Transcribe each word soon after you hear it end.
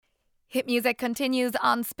Hit Music continues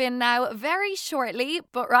on Spin Now very shortly,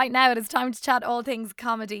 but right now it is time to chat all things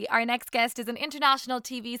comedy. Our next guest is an international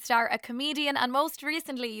TV star, a comedian, and most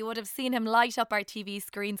recently you would have seen him light up our TV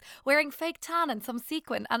screens wearing fake tan and some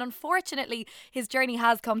sequin. And unfortunately, his journey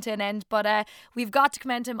has come to an end, but we've got to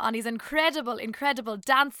commend him on his incredible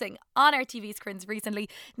dancing on our TV screens recently.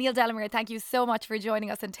 Neil Delamere, thank you so much for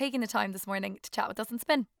joining us and taking the time this morning to chat with us on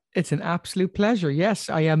Spin. It's an absolute pleasure. Yes,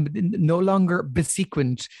 I am no longer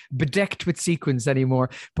bedecked with sequins anymore.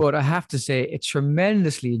 But I have to say, it's a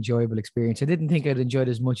tremendously enjoyable experience. I didn't think I'd enjoy it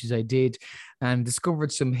as much as I did, and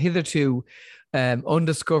discovered some hitherto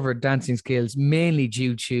undiscovered dancing skills, mainly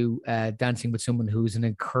due to dancing with someone who's an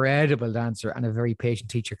incredible dancer and a very patient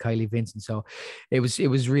teacher, Kylie Vincent. So it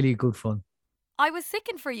was really good fun. I was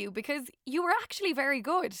sickened for you because you were actually very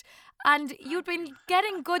good and you'd been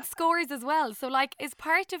getting good scores as well. So, like, is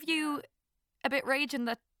part of you a bit raging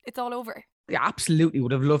that it's all over? Yeah, absolutely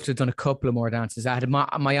would have loved to have done a couple of more dances. I had my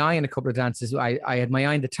eye on a couple of dances. I had my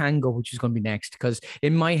eye on the tango, which was going to be next. Because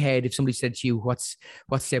in my head, if somebody said to you, what's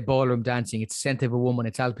the ballroom dancing? It's Scent of a Woman.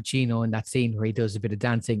 It's Al Pacino in that scene where he does a bit of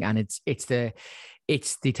dancing, and it's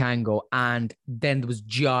the tango. And then there was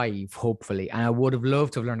jive, hopefully. And I would have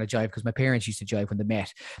loved to have learned a jive because my parents used to jive when they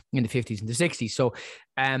met in the 50s and the 60s. So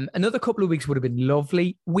another couple of weeks would have been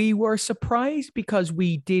lovely. We were surprised because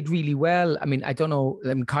we did really well. I mean, I don't know.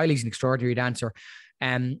 Kylie's an extraordinary dancer.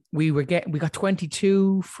 We got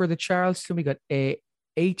 22 for the Charleston. We got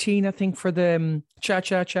 18, I think, for the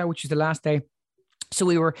cha-cha-cha, which is the last day. So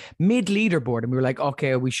we were mid leaderboard and we were like,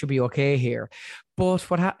 okay, we should be okay here. But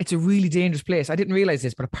it's a really dangerous place. I didn't realize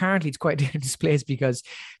this, but apparently it's quite a dangerous place because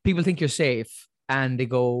people think you're safe and they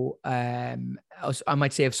go, I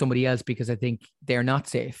might say of somebody else because I think they're not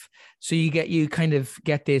safe. So you kind of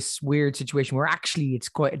get this weird situation where actually it's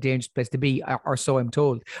quite a dangerous place to be, or so I'm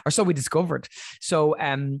told, or so we discovered. So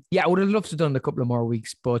yeah, I would have loved to have done a couple of more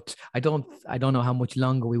weeks, but I don't know how much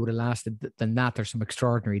longer we would have lasted than that. There's some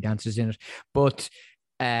extraordinary dancers in it, but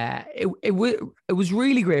it was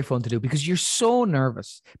really great fun to do because you're so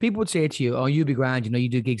nervous. People would say to you, "Oh, you'll be grand. You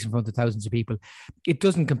do gigs in front of thousands of people." It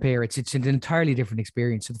doesn't compare. It's an entirely different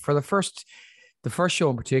experience. So for the first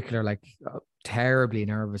show in particular, like terribly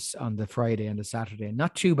nervous on the Friday and the Saturday.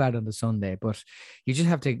 Not too bad on the Sunday, but you just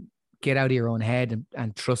have to get out of your own head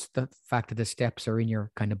and trust the fact that the steps are in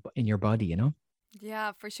your body.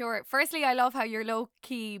 Yeah, for sure. Firstly, I love how you're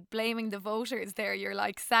low-key blaming the voters there. You're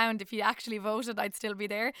like, sound, if you actually voted, I'd still be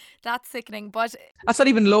there. That's sickening. But that's not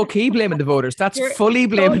even low-key blaming the voters. That's fully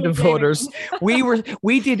blaming the voters.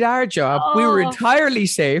 We did our job. We were entirely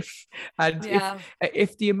safe. And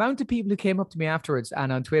if the amount of people who came up to me afterwards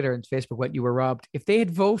and on Twitter and Facebook went, you were robbed, if they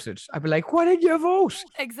had voted, I'd be like, why did you vote?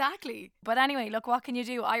 Exactly. But anyway, look, what can you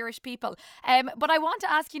do, Irish people? But I want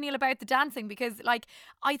to ask you, Neil, about the dancing because, like,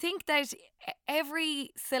 I think that every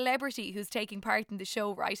celebrity who's taking part in the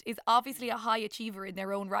show, right, is obviously a high achiever in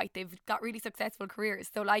their own right. They've got really successful careers.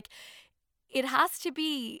 So, like, it has to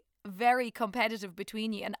be very competitive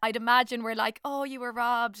between you. And I'd imagine we're like, oh, you were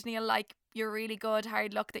robbed, Neil, like, you're really good,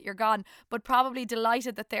 hard luck that you're gone. But probably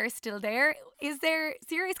delighted that they're still there. Is there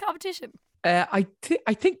serious competition? I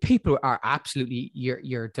think people are absolutely,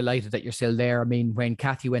 you're delighted that you're still there. I mean, when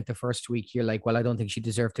Kathy went the first week, you're like, well, I don't think she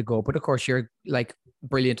deserved to go. But of course, you're like,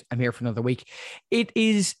 brilliant, I'm here for another week.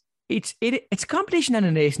 It's a competition and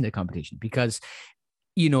an ace in the competition because,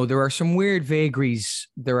 there are some weird vagaries.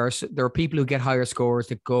 There are people who get higher scores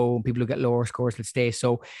that go, and people who get lower scores that stay.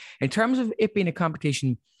 So in terms of it being a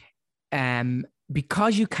competition,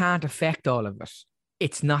 because you can't affect all of it,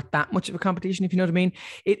 it's not that much of a competition, if you know what I mean.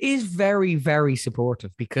 It is very, very supportive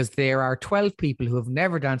because there are 12 people who have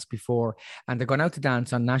never danced before and they're going out to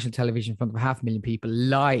dance on national television in front of 500,000 people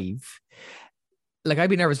live. Like, I'd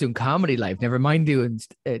be nervous doing comedy live, never mind doing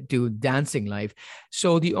dancing live.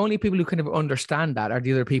 So the only people who kind of understand that are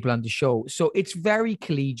the other people on the show. So it's very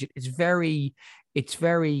collegiate. It's very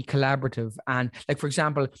collaborative. And like, for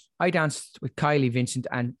example, I danced with Kylie Vincent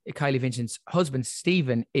and Kylie Vincent's husband,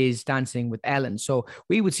 Stephen, is dancing with Ellen. So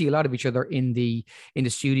we would see a lot of each other in the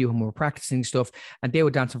studio when we were practicing stuff, and they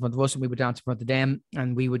would dance in front of us and we would dance in front of them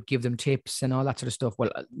and we would give them tips and all that sort of stuff.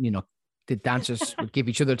 Well, the dancers would give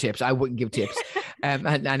each other tips. I wouldn't give tips. And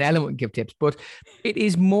Ellen wouldn't give tips. But it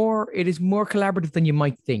is more collaborative than you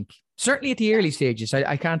might think. Certainly at the early stages.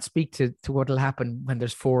 I can't speak to what will happen when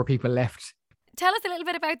there's 4 people left. Tell us a little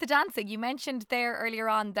bit about the dancing. You mentioned there earlier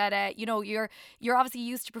on that you're obviously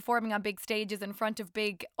used to performing on big stages in front of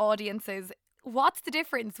big audiences. What's the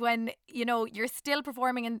difference when, you're still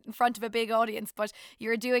performing in front of a big audience, but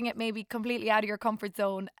you're doing it maybe completely out of your comfort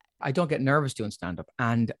zone? I don't get nervous doing stand-up,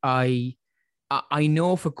 and I I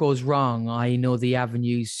know if it goes wrong, I know the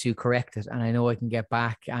avenues to correct it, and I know I can get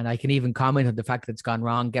back, and I can even comment on the fact that it's gone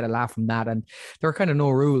wrong, get a laugh from that, and there are kind of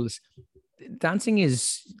no rules. Dancing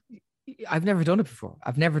is, I've never done it before.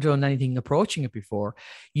 I've never done anything approaching it before.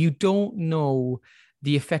 You don't know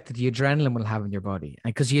the effect that the adrenaline will have on your body,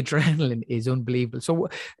 and because the adrenaline is unbelievable. So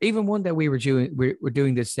even one day we're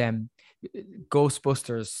doing this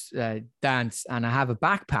Ghostbusters dance, and I have a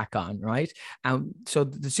backpack on, right? And so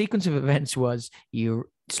the sequence of events was you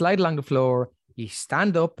slide along the floor, you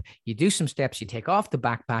stand up, you do some steps, you take off the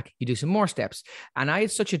backpack, you do some more steps. And I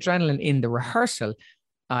had such adrenaline in the rehearsal,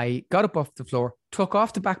 I got up off the floor, took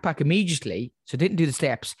off the backpack immediately, so didn't do the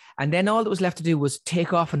steps. And then all that was left to do was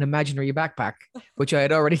take off an imaginary backpack, which I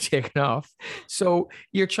had already taken off. So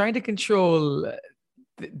you're trying to control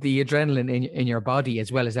the adrenaline in your body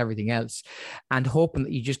as well as everything else, and hoping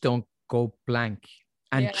that you just don't go blank,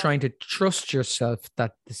 and trying to trust yourself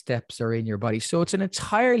that the steps are in your body. So it's an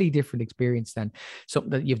entirely different experience than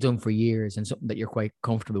something that you've done for years and something that you're quite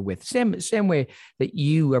comfortable with. Same way that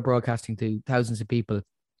you are broadcasting to thousands of people,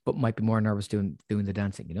 but might be more nervous doing the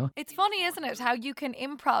dancing, you know? It's funny, isn't it, how you can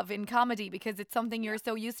improv in comedy because it's something you're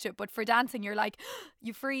so used to. But for dancing, you're like,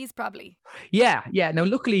 you freeze probably. Yeah. Now,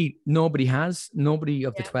 luckily, nobody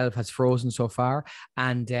of the 12 has frozen so far.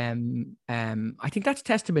 And I think that's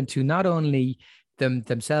testament to not only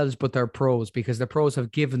themselves, but their pros, because the pros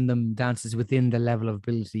have given them dances within the level of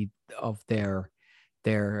ability of their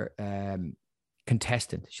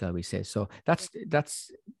contestant, shall we say. So that's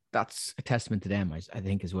a testament to them, I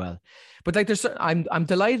think, as well. But like, I'm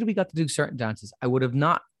delighted we got to do certain dances. I would have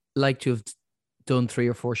not liked to have done 3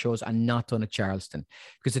 or 4 shows and not done a Charleston,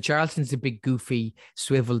 because the Charleston's a big goofy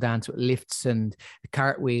swivel dance with lifts and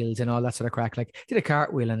cartwheels and all that sort of crack. Like, did a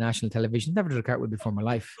cartwheel on national television. Never did a cartwheel before in my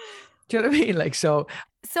life. Do you know what I mean? Like, so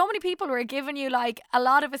many people were giving you like a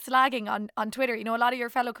lot of a slagging on Twitter. You know, a lot of your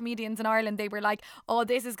fellow comedians in Ireland, they were like, oh,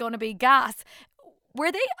 this is going to be gas.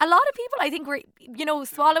 Were they, a lot of people, I think, were, you know,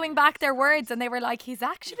 swallowing back their words, and they were like, he's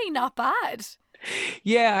actually not bad.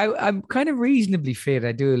 Yeah, I'm kind of reasonably fit.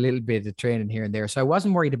 I do a little bit of training here and there, so I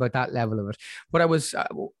wasn't worried about that level of it. But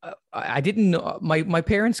I didn't know, my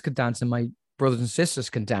parents could dance and my brothers and sisters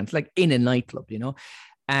can dance, like in a nightclub, you know.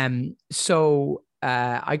 So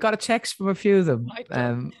I got a text from a few of them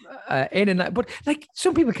in a night, but like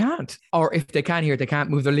some people can't, or if they can hear it, they can't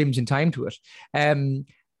move their limbs in time to it.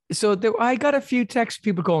 So I got a few texts,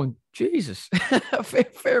 people going, Jesus,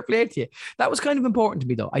 fair play to you. That was kind of important to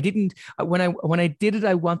me, though. I didn't, when I did it,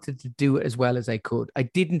 I wanted to do it as well as I could. I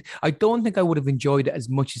don't think I would have enjoyed it as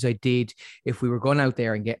much as I did if we were going out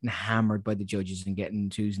there and getting hammered by the judges and getting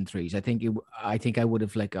 2s and 3s. I think I would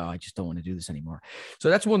have like, oh, I just don't want to do this anymore. So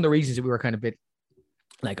that's one of the reasons that we were kind of a bit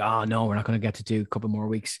like, oh no, we're not going to get to do a couple more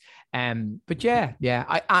weeks. But yeah,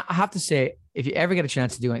 I have to say, if you ever get a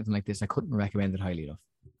chance to do anything like this, I couldn't recommend it highly enough.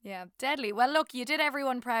 Yeah, deadly. Well, look, you did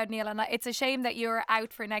everyone proud, Neil, and it's a shame that you're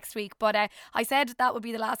out for next week. But I said that would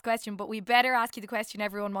be the last question, but we better ask you the question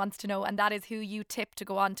everyone wants to know, and that is who you tip to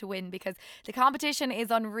go on to win, because the competition is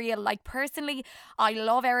unreal. Like, personally, I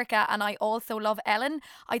love Erica and I also love Ellen.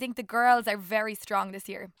 I think the girls are very strong this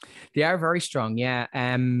year. They are very strong, yeah.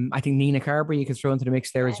 I think Nina Carberry you can throw into the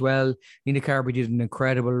mix there as well. Nina Carberry did an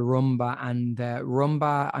incredible rumba, and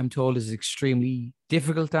rumba, I'm told, is an extremely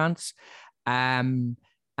difficult dance.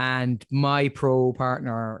 And my pro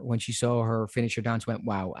partner, when she saw her finish her dance, went,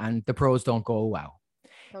 wow. And the pros don't go, wow.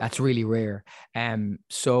 Okay. That's really rare.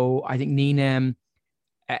 So I think Nina,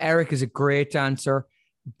 Eric is a great dancer,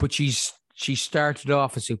 but she started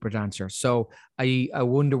off a super dancer. So I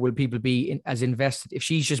wonder, will people be as invested? If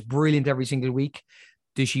she's just brilliant every single week,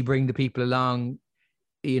 does she bring the people along?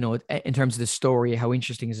 You know, in terms of the story, how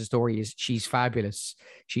interesting is the story is? She's fabulous.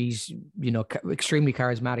 She's, you know, extremely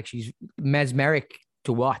charismatic. She's mesmeric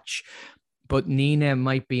to watch, but Nina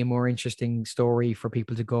might be a more interesting story for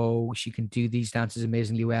people to go. She can do these dances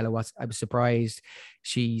amazingly well. I was surprised.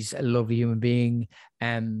 She's a lovely human being.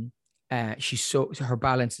 She's her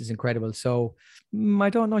balance is incredible. So I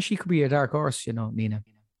don't know. She could be a dark horse, you know, Nina.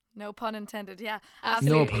 No pun intended. Yeah,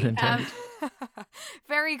 absolutely. No pun intended.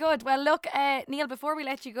 Very good. Well, look, Neil, before we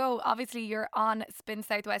let you go, obviously you're on Spin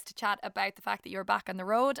Southwest to chat about the fact that you're back on the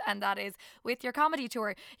road, and that is with your comedy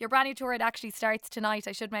tour. Your brand new tour, it actually starts tonight.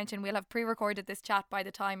 I should mention we'll have pre-recorded this chat by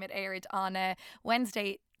the time it aired on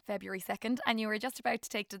Wednesday, February 2nd, and you were just about to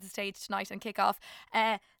take to the stage tonight and kick off.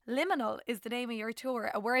 Liminal is the name of your tour,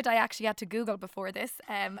 a word I actually had to Google before this.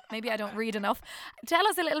 Maybe I don't read enough. Tell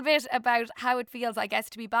us a little bit about how it feels, I guess,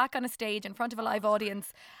 to be back on a stage in front of a live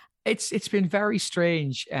audience. It's been very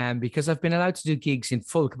strange because I've been allowed to do gigs in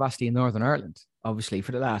full capacity in Northern Ireland. obviously,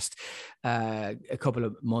 for the last a couple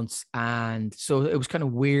of months. And so it was kind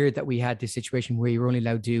of weird that we had this situation where you were only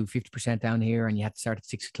allowed to do 50% down here and you had to start at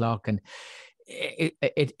 6 o'clock. And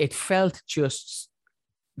it felt just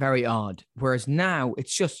very odd. Whereas now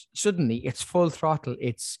it's just suddenly it's full throttle.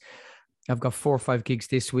 I've got 4 or 5 gigs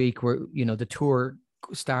this week where, the tour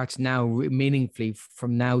starts now meaningfully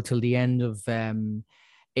from now till the end of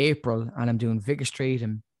April. And I'm doing Vicar Street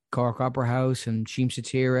and Cork Opera House and Sheem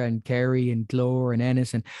Satira and Kerry and Glore and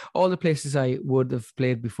Ennis and all the places I would have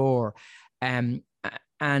played before. And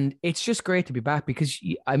it's just great to be back because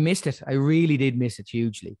I missed it. I really did miss it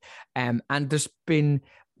hugely. And the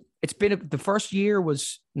first year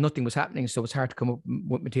was nothing was happening, so it's hard to come up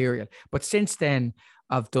with material. But since then,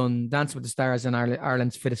 I've done Dancing with the Stars and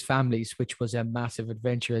Ireland's Fittest Families, which was a massive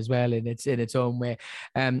adventure as well in its own way.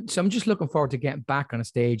 So I'm just looking forward to getting back on a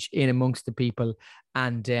stage in amongst the people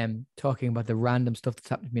and talking about the random stuff that's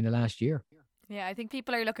happened to me in the last year. Yeah, I think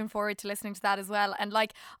people are looking forward to listening to that as well. And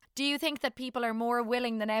do you think that people are more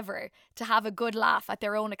willing than ever to have a good laugh at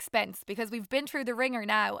their own expense? Because we've been through the ringer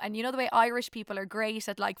now, and the way Irish people are great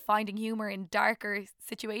at finding humour in darker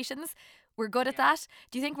situations. We're good at that.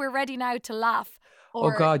 Do you think we're ready now to laugh?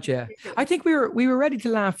 Oh God, yeah. I think we were ready to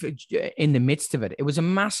laugh in the midst of it. It was a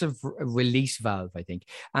massive release valve, I think.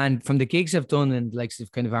 And from the gigs I've done in like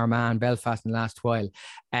kind of Armagh and Belfast in the last while,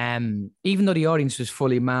 even though the audience was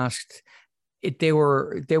fully masked,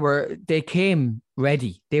 they came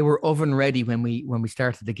ready. They were oven ready when we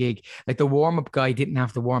started the gig. Like the warm up guy didn't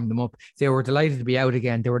have to warm them up. They were delighted to be out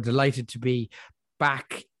again. They were delighted to be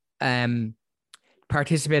back.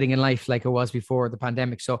 Participating in life like it was before the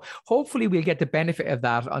pandemic. So hopefully we'll get the benefit of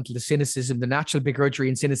that until the natural begrudgery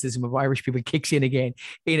and cynicism of Irish people kicks in again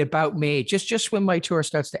in about May, just when my tour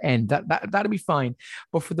starts to end. That'll be fine.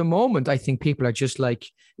 But for the moment, I think people are just like,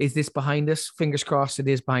 is this behind us? Fingers crossed it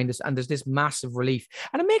is behind us. And there's this massive relief.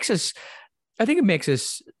 And I think it makes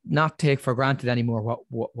us not take for granted anymore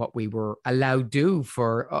what we were allowed to do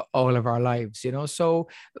for all of our lives, So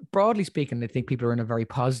broadly speaking, I think people are in a very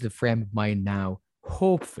positive frame of mind now.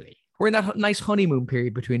 Hopefully. We're in that nice honeymoon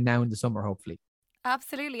period between now and the summer, hopefully.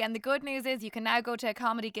 Absolutely. And the good news is you can now go to a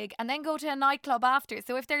comedy gig and then go to a nightclub after.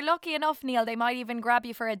 So if they're lucky enough, Neil, they might even grab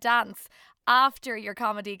you for a dance after your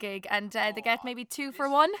comedy gig and they get maybe 2 for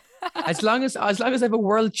 1. as long as I have a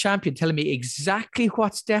world champion telling me exactly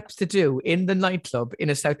what steps to do in the nightclub in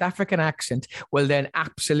a South African accent, well then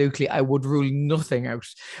absolutely I would rule nothing out.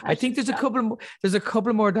 I think there's a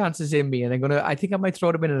couple more dances in me, and I think I might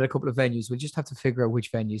throw them in at a couple of venues. We'll just have to figure out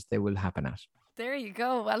which venues they will happen at. There you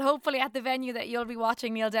go. Well, hopefully at the venue that you'll be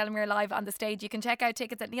watching Neil Delamere live on the stage. You can check out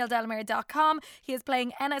tickets at neildelamere.com. He is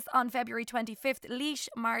playing Ennis on February 25th, Laois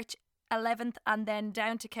March 11th, and then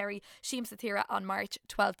down to Kerry, Sheem Satira on March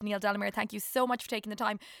 12th. Neil Delamere, thank you so much for taking the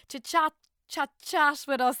time to chat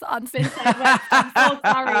with us on Cinside West. I'm so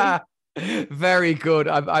sorry. Very good.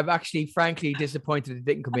 I'm actually frankly disappointed it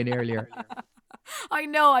didn't come in earlier. I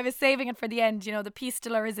know, I was saving it for the end, the piece de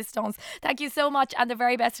la resistance. Thank you so much, and the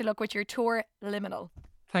very best of luck with your tour, Liminal.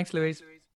 Thanks, Louise.